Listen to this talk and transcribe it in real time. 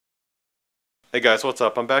Hey guys, what's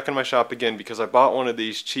up? I'm back in my shop again because I bought one of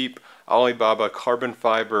these cheap Alibaba carbon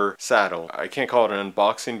fiber saddle. I can't call it an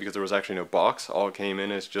unboxing because there was actually no box. All it came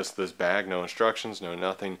in is just this bag, no instructions, no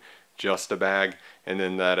nothing, just a bag, and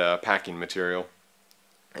then that packing material.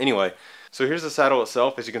 Anyway, so here's the saddle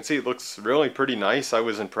itself. As you can see, it looks really pretty nice. I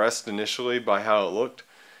was impressed initially by how it looked,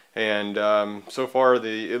 and so far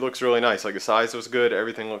it looks really nice. Like the size was good,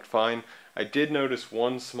 everything looked fine. I did notice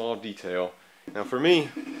one small detail. Now for me,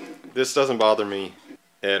 this doesn't bother me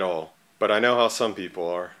at all, but I know how some people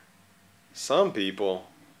are. Some people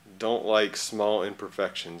don't like small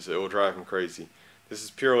imperfections. It will drive them crazy. This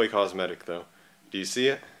is purely cosmetic though. Do you see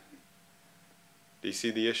it? Do you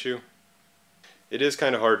see the issue? It is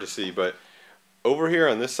kind of hard to see, but over here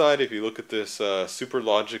on this side, if you look at this Super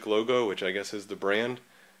Logic logo, which I guess is the brand,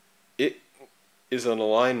 it is in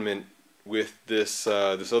alignment with this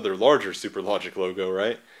this other larger Super Logic logo,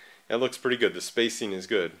 right? It looks pretty good. The spacing is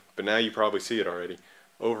good, but now you probably see it already.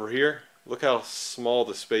 Over here, look how small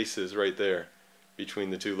the space is right there between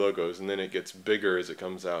the two logos, and then it gets bigger as it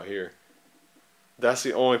comes out here. That's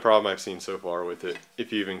the only problem I've seen so far with it,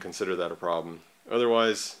 if you even consider that a problem.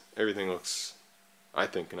 Otherwise, everything looks, I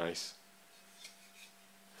think, nice.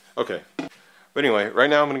 Okay, but anyway, right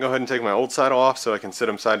now I'm going to go ahead and take my old saddle off so I can sit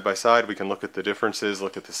them side by side. We can look at the differences,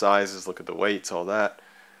 look at the sizes, look at the weights, all that.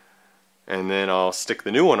 And then I'll stick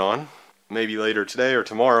the new one on. Maybe later today or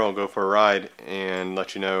tomorrow I'll go for a ride and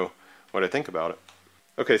let you know what I think about it.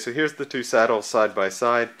 Okay, so here's the two saddles side by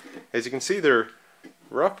side. As you can see, they're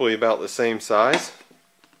roughly about the same size.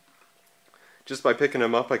 Just by picking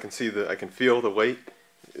them up, I can feel the weight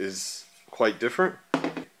is quite different.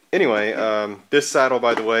 Anyway, this saddle,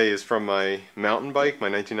 by the way, is from my mountain bike, my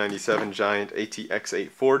 1997 Giant ATX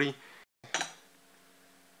 840.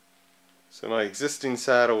 So my existing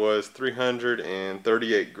saddle was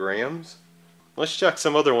 338 grams. Let's check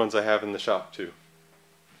some other ones I have in the shop too.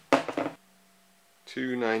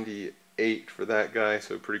 298 for that guy,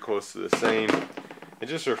 so pretty close to the same. And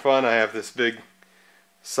just for fun, I have this big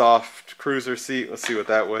soft cruiser seat. Let's see what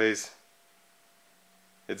that weighs.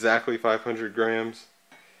 Exactly 500 grams.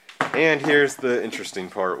 And here's the interesting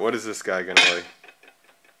part. What is this guy gonna weigh?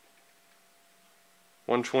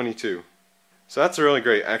 122. So that's really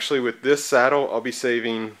great. Actually, with this saddle, I'll be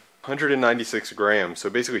saving 196 grams. So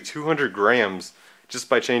basically 200 grams just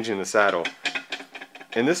by changing the saddle.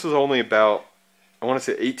 And this was only about, I want to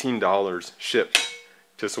say $18 shipped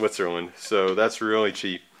to Switzerland. So that's really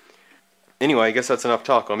cheap. Anyway, I guess that's enough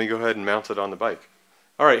talk. Let me go ahead and mount it on the bike.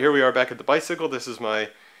 Alright, here we are back at the bicycle. This is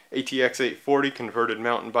my ATX 840 converted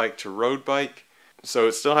mountain bike to road bike. So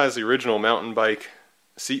it still has the original mountain bike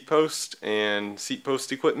seat post and seat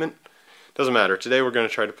post equipment. Doesn't matter. Today we're going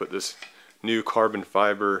to try to put this new carbon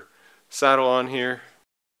fiber saddle on here.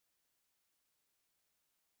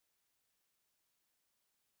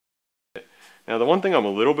 Now the one thing I'm a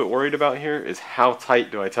little bit worried about here is how tight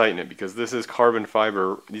do I tighten it, because this is carbon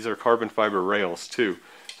fiber, these are carbon fiber rails too.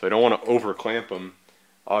 So I don't want to over clamp them,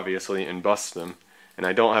 obviously, and bust them. And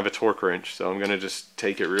I don't have a torque wrench, so I'm going to just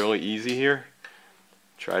take it really easy here.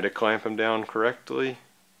 Try to clamp them down correctly.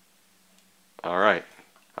 Alright.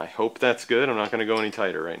 I hope that's good. I'm not going to go any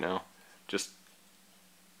tighter right now. Just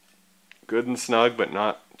good and snug, but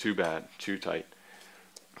not too bad, too tight.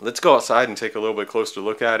 Let's go outside and take a little bit closer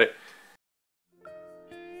look at it.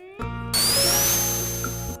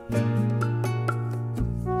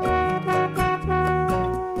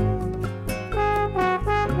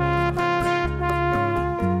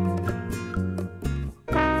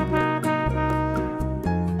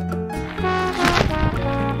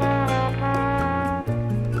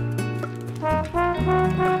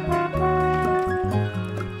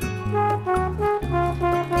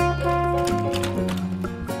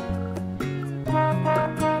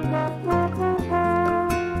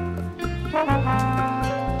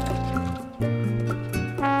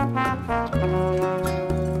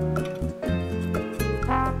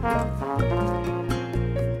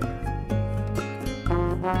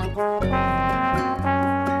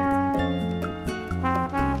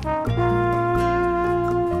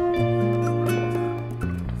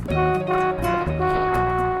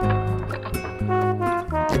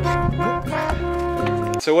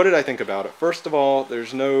 So what did I think about it? First of all,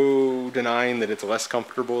 there's no denying that it's less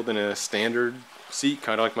comfortable than a standard seat,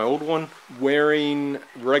 kind of like my old one. Wearing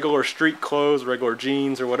regular street clothes, regular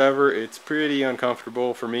jeans or whatever, it's pretty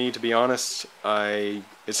uncomfortable for me, to be honest.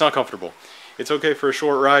 It's not comfortable. It's okay for a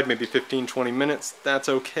short ride, maybe 15-20 minutes. That's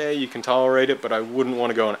okay, you can tolerate it, but I wouldn't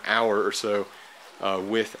want to go an hour or so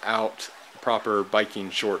without proper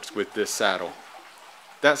biking shorts with this saddle.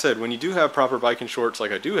 That said, when you do have proper biking shorts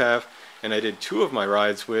like I do have, and I did 2 of my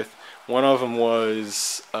rides with. One of them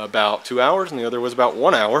was about 2 hours and the other was about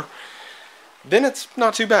 1 hour. Then it's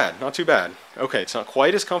not too bad, not too bad. Okay, it's not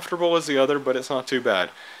quite as comfortable as the other, but it's not too bad.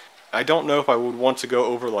 I don't know if I would want to go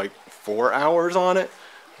over like 4 hours on it,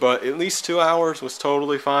 but at least 2 hours was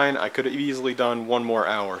totally fine. I could have easily done 1 more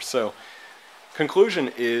hour. So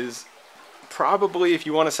conclusion is, probably if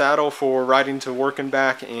you want a saddle for riding to work and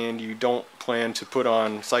back and you don't plan to put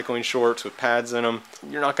on cycling shorts with pads in them,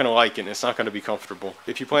 you're not going to like it and it's not going to be comfortable.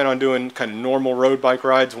 If you plan on doing kind of normal road bike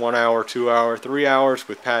rides, 1 hour, 2 hour, 3 hours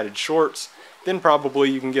with padded shorts, then probably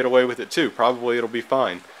you can get away with it too. Probably it'll be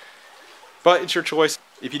fine. But it's your choice.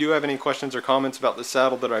 If you do have any questions or comments about this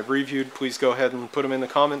saddle that I've reviewed, please go ahead and put them in the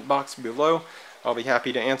comment box below. I'll be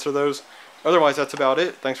happy to answer those. Otherwise, that's about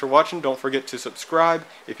it. Thanks for watching. Don't forget to subscribe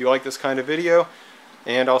if you like this kind of video,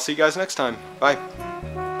 and I'll see you guys next time.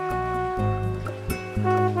 Bye.